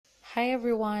Hi,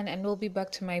 everyone, and we'll be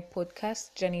back to my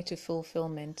podcast, Journey to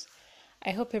Fulfillment.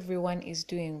 I hope everyone is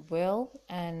doing well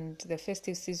and the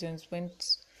festive seasons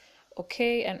went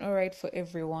okay and all right for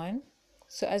everyone.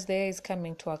 So, as the year is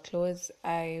coming to a close,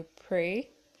 I pray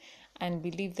and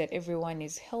believe that everyone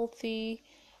is healthy,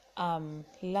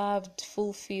 loved,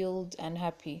 fulfilled, and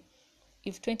happy.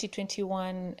 If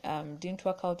 2021 didn't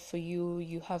work out for you,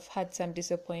 you have had some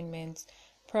disappointments,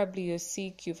 probably you're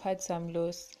sick, you've had some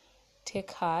loss,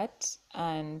 take heart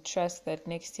and trust that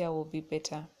next year will be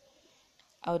better.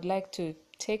 I would like to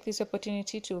take this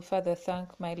opportunity to further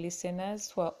thank my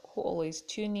listeners who always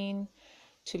tune in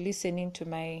to listening to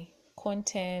my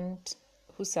content,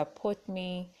 who support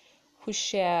me, who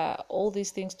share all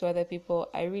these things to other people.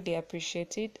 I really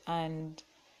appreciate it, and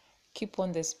keep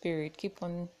on the spirit, keep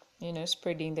on,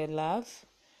 spreading the love,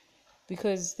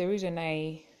 because the reason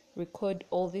I record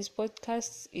all these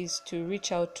podcasts is to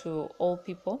reach out to all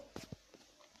people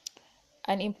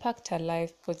and impact our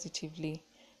life positively.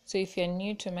 So if you're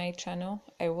new to my channel,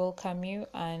 I welcome you,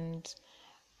 and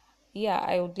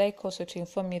I would like also to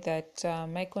inform you that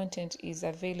my content is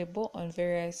available on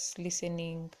various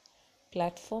listening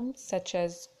platforms such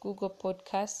as Google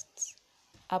Podcasts,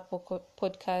 Apple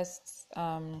Podcasts,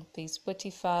 the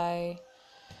Spotify,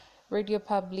 Radio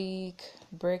Public,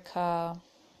 Breaker,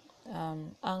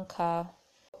 Anchor,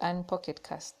 and Pocket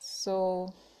Casts.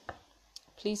 So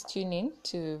please tune in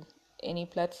to any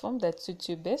platform that suits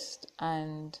you best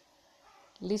and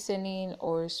listen in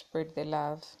or spread the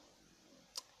love.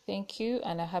 Thank you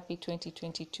and a happy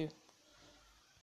 2022.